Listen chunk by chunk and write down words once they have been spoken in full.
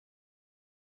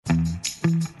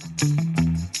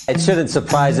It shouldn't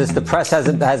surprise us. The press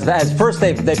has first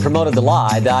they promoted the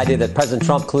lie, the idea that President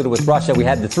Trump colluded with Russia. We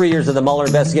had the 3 years of the Mueller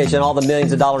investigation, all the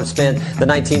millions of dollars spent, the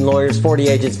 19 lawyers, 40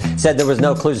 agents said there was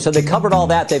no collusion. So they covered all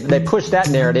that. They pushed that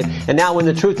narrative. And now when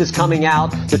the truth is coming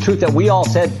out, the truth that we all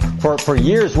said for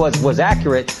years was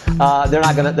accurate, they're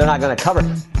not gonna cover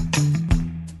it.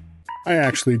 I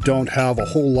actually don't have a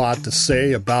whole lot to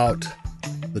say about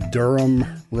the Durham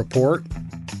report.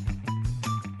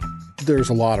 There's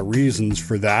a lot of reasons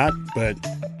for that, but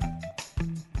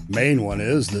the main one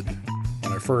is that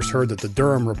when I first heard that the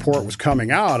Durham report was coming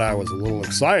out, I was a little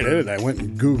excited. I went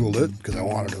and Googled it because I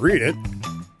wanted to read it,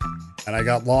 and I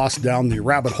got lost down the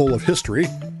rabbit hole of history.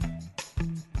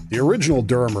 The original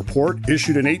Durham report,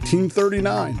 issued in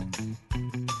 1839.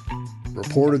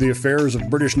 Report of the affairs of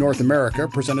British North America,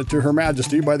 presented to Her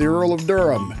Majesty by the Earl of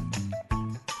Durham.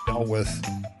 Dealt with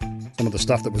some of the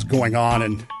stuff that was going on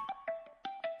in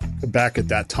back at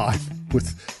that time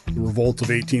with the revolt of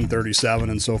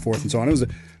 1837 and so forth and so on. It's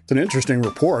an interesting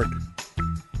report.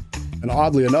 And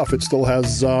oddly enough, it still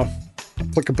has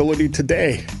applicability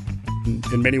today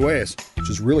in many ways, which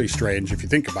is really strange if you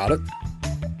think about it.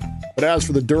 But as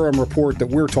for the Durham report that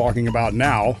we're talking about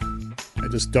now, I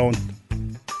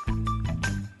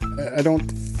don't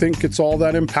think it's all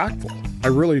that impactful. I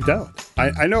really don't.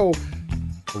 I know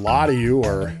a lot of you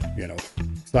are,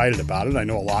 excited about it. I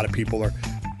know a lot of people are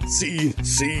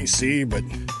see, but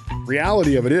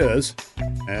reality of it is,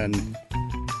 and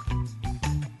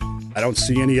I don't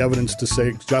see any evidence to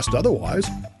say just otherwise,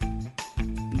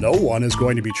 no one is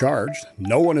going to be charged.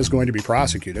 No one is going to be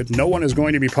prosecuted. No one is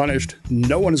going to be punished.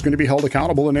 No one is going to be held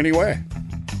accountable in any way.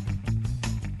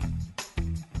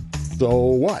 So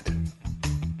what?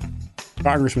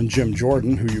 Congressman Jim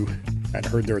Jordan, who you had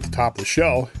heard there at the top of the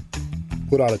show,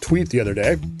 put out a tweet the other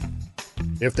day.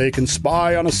 If they can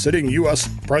spy on a sitting U.S.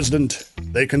 president,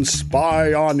 they can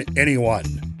spy on anyone.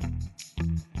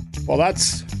 Well,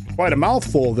 that's quite a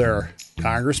mouthful there,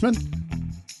 Congressman.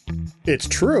 It's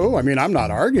true. I mean, I'm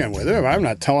not arguing with him. I'm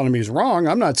not telling him he's wrong.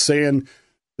 I'm not saying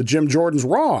that Jim Jordan's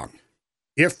wrong.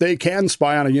 If they can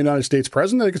spy on a United States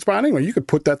president, they can spy on anyone. You could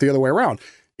put that the other way around.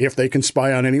 If they can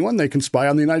spy on anyone, they can spy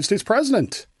on the United States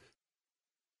president.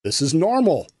 This is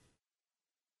normal.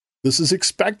 This is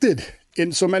expected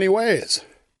in so many ways.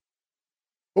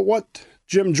 But what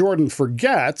Jim Jordan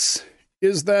forgets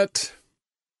is that,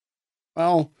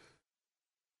 well,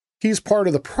 he's part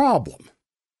of the problem.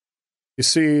 You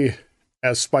see,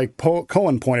 as Spike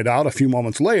Cohen pointed out a few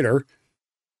moments later,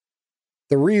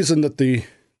 the reason that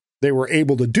they were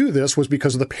able to do this was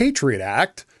because of the Patriot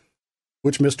Act,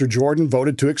 which Mr. Jordan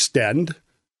voted to extend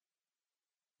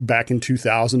back in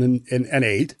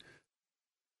 2008.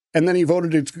 And then he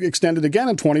voted to extend it again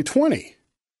in 2020,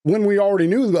 when we already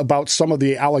knew about some of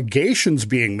the allegations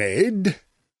being made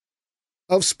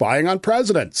of spying on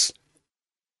presidents.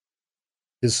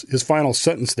 His final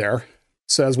sentence there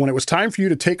says, when it was time for you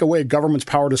to take away government's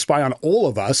power to spy on all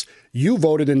of us, you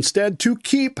voted instead to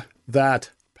keep that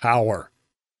power.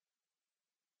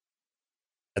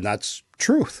 And that's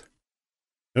truth.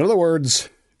 In other words,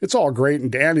 it's all great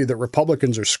and dandy that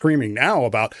Republicans are screaming now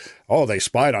about, oh, they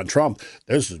spied on Trump.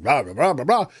 This is blah, blah, blah, blah,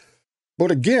 blah.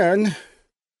 But again,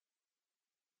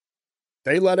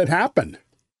 they let it happen.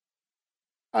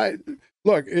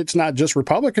 Look, it's not just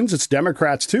Republicans, it's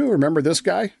Democrats too. Remember this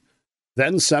guy?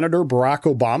 Then Senator Barack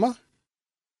Obama?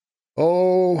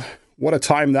 Oh, what a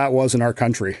time that was in our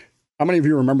country. How many of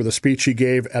you remember the speech he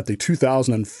gave at the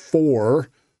 2004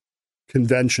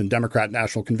 convention, Democrat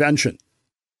National Convention?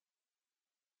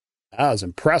 That was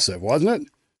impressive, wasn't it? It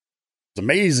was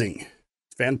amazing.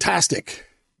 Fantastic.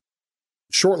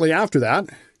 Shortly after that,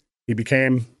 he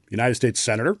became United States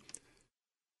Senator.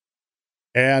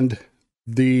 And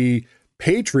the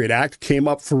Patriot Act came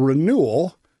up for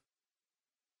renewal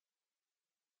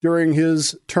during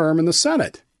his term in the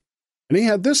Senate. And he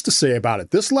had this to say about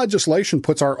it. This legislation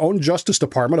puts our own Justice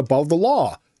Department above the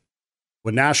law.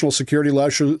 When national security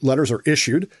letters are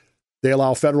issued, they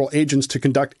allow federal agents to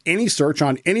conduct any search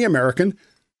on any American,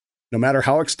 no matter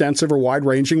how extensive or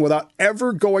wide-ranging, without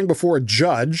ever going before a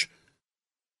judge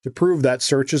to prove that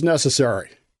search is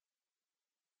necessary.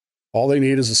 All they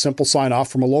need is a simple sign-off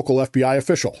from a local FBI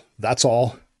official. That's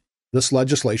all. This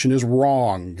legislation is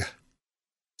wrong.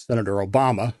 Senator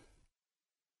Obama,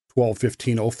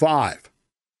 12-15-05.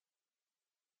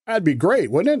 That'd be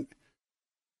great, wouldn't it?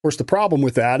 Of course, the problem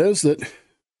with that is that,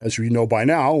 as you know by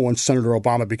now, once Senator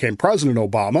Obama became President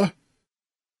Obama,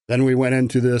 then we went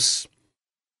into this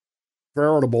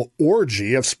veritable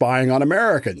orgy of spying on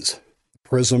Americans.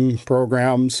 PRISM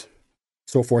programs,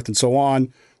 so forth and so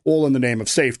on, all in the name of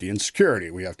safety and security.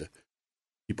 We have to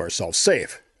keep ourselves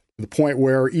safe. the point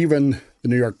where even the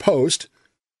New York Post,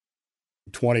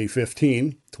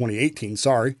 2018,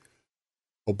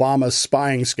 Obama's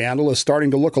spying scandal is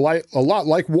starting to look a lot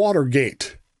like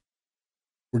Watergate.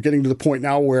 We're getting to the point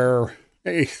now where,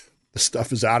 hey, the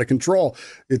stuff is out of control.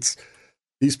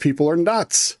 These people are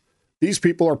nuts. These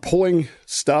people are pulling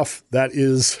stuff that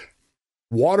is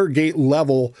Watergate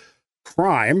level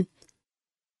crime,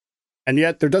 and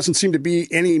yet there doesn't seem to be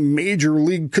any major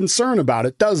league concern about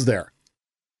it, does there?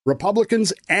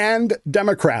 Republicans and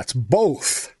Democrats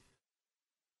both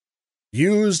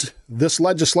used this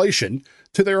legislation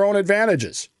to their own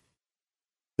advantages.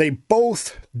 They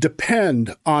both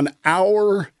depend on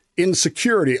our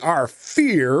insecurity, our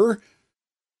fear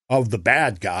of the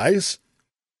bad guys.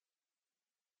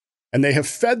 And they have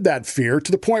fed that fear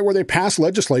to the point where they passed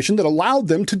legislation that allowed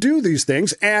them to do these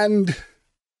things. And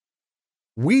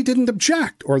we didn't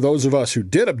object, or those of us who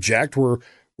did object were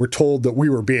told that we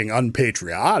were being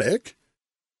unpatriotic.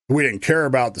 We didn't care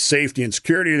about the safety and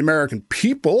security of the American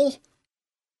people.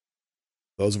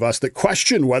 Those of us that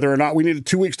questioned whether or not we needed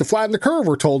 2 weeks to flatten the curve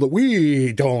were told that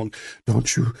we don't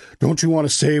you want to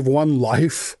save one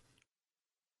life?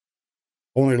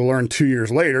 Only to learn 2 years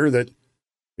later that you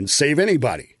can save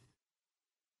anybody.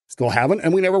 Still haven't,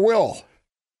 and we never will.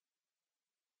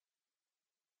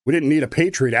 We didn't need a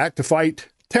Patriot Act to fight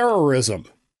terrorism.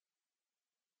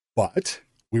 But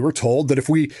we were told that if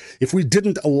we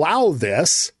didn't allow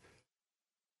this,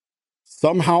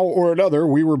 somehow or another,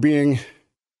 we were being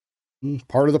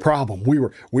part of the problem.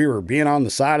 We were being on the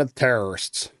side of the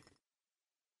terrorists.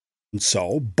 And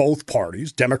so both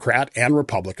parties, Democrat and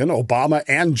Republican, Obama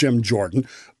and Jim Jordan,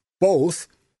 both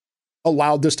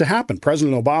allowed this to happen.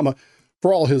 President Obama,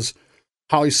 for all his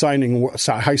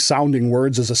high-sounding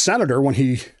words as a senator when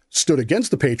he stood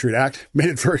against the Patriot Act, made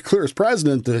it very clear as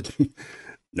president that,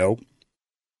 nope,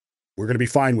 we're going to be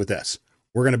fine with this.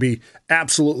 We're going to be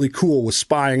absolutely cool with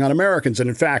spying on Americans. And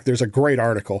in fact, there's a great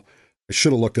article. I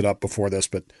should have looked it up before this,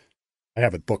 but I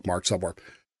have it bookmarked somewhere,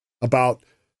 about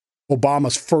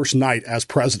Obama's first night as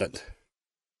president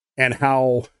and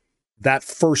how that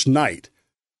first night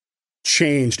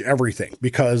changed everything,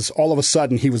 because all of a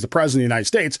sudden he was the president of the United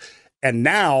States. And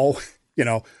now,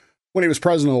 when he was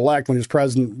president-elect, when he was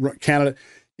president candidate,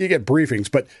 you get briefings.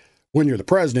 But when you're the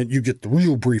president, you get the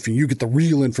real briefing. You get the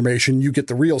real information. You get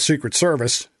the real Secret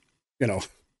Service,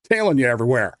 tailing you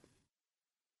everywhere.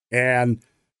 And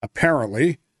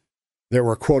apparently there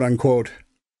were quote-unquote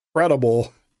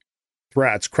credible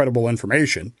threats, credible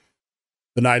information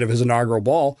the night of his inaugural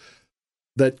ball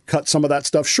that cut some of that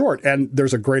stuff short. And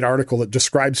there's a great article that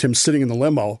describes him sitting in the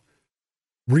limo,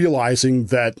 realizing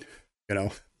that,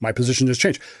 my position has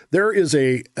changed. There is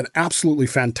an absolutely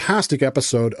fantastic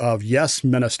episode of Yes,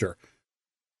 Minister,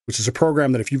 which is a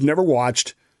program that if you've never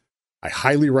watched, I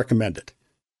highly recommend it.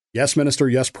 Yes, Minister,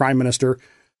 Yes, Prime Minister.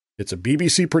 It's a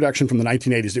BBC production from the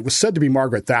 1980s. It was said to be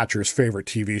Margaret Thatcher's favorite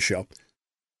TV show.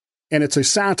 And it's a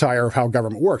satire of how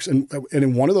government works. And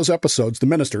in one of those episodes, the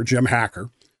minister, Jim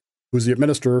Hacker, who's the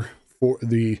minister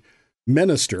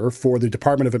for the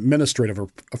Department of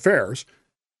Administrative Affairs,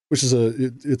 which is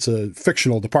it's a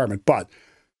fictional department, but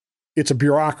it's a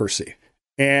bureaucracy.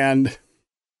 And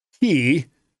he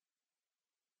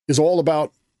is all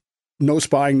about no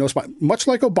spying, much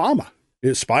like Obama.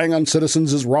 Spying on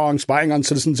citizens is wrong. Spying on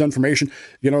citizens' information,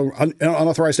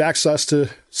 unauthorized access to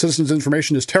citizens'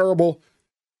 information is terrible,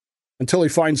 until he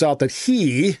finds out that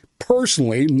he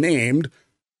personally named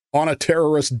on a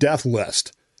terrorist death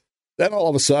list. Then all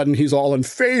of a sudden, he's all in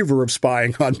favor of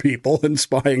spying on people and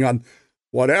spying on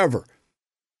whatever.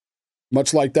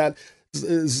 Much like that,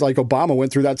 it's like Obama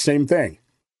went through that same thing.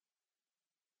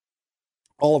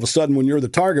 All of a sudden, when you're the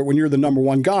target, when you're the number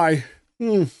one guy,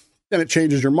 then it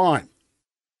changes your mind.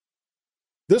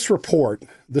 This report,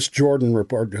 this Durham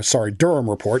report,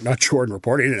 not Jordan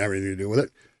report, he didn't have anything to do with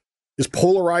it, is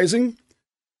polarizing,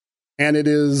 and it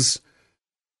is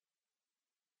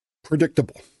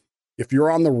predictable. If you're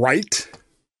on the right,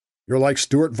 you're like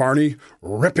Stuart Varney,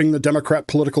 ripping the Democrat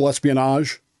political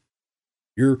espionage.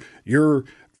 You're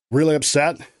really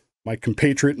upset. My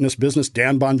compatriot in this business,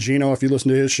 Dan Bongino, if you listen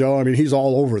to his show, he's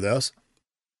all over this.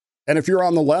 And if you're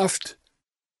on the left,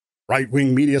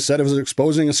 right-wing media said it was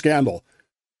exposing a scandal.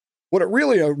 What it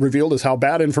really revealed is how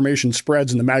bad information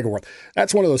spreads in the MAGA world.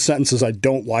 That's one of those sentences I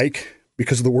don't like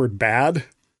because of the word bad.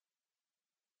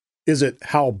 Is it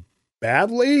how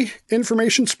badly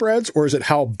information spreads, or is it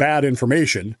how bad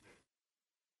information,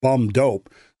 bum dope,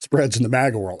 spreads in the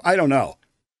MAGA world? I don't know.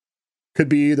 Could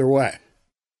be either way.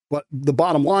 But the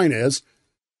bottom line is,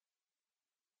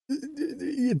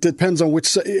 it depends on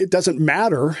which. It doesn't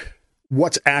matter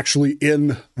what's actually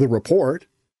in the report.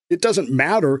 It doesn't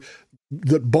matter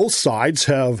that both sides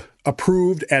have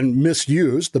approved and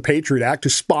misused the Patriot Act to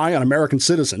spy on American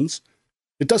citizens.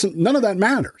 None of that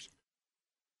matters.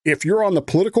 If you're on the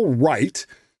political right,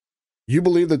 you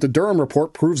believe that the Durham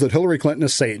report proves that Hillary Clinton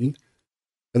is Satan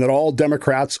and that all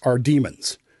Democrats are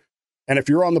demons. And if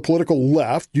you're on the political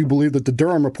left, you believe that the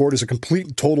Durham report is a complete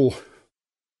and total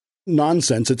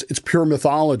nonsense. It's pure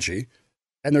mythology,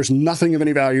 and there's nothing of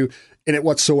any value in it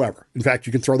whatsoever. In fact,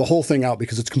 you can throw the whole thing out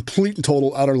because it's complete and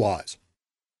total utter lies.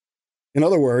 In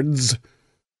other words,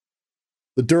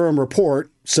 the Durham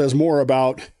report says more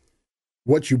about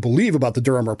what you believe about the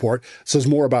Durham report, says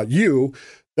more about you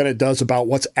than it does about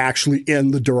what's actually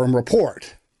in the Durham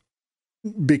report.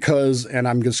 Because, and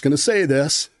I'm just going to say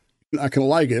this, you're not going to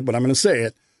like it, but I'm going to say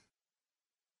it,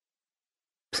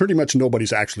 pretty much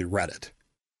nobody's actually read it.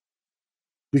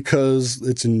 Because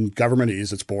it's in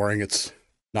governmentese, it's boring, it's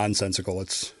nonsensical,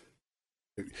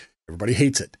 everybody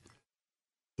hates it.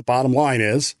 The bottom line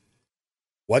is,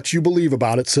 what you believe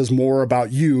about it says more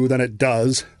about you than it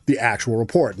does the actual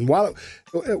report. And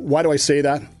why do I say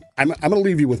that? I'm going to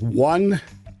leave you with one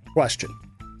question.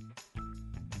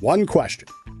 One question.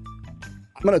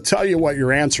 I'm going to tell you what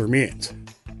your answer means.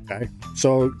 Okay?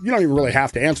 So you don't even really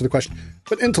have to answer the question,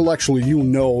 but intellectually you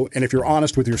know, and if you're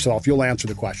honest with yourself, you'll answer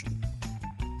the question.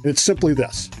 It's simply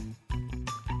this.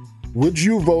 Would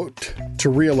you vote to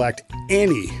reelect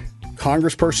any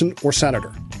congressperson or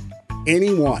senator,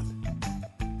 anyone,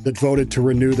 that voted to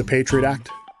renew the Patriot Act?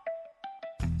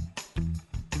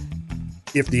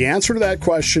 If the answer to that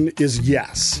question is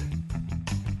yes,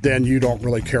 then you don't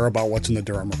really care about what's in the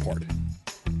Durham report.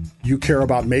 You care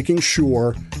about making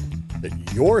sure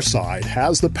that your side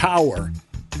has the power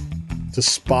to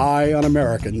spy on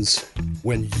Americans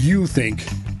when you think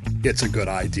it's a good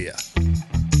idea.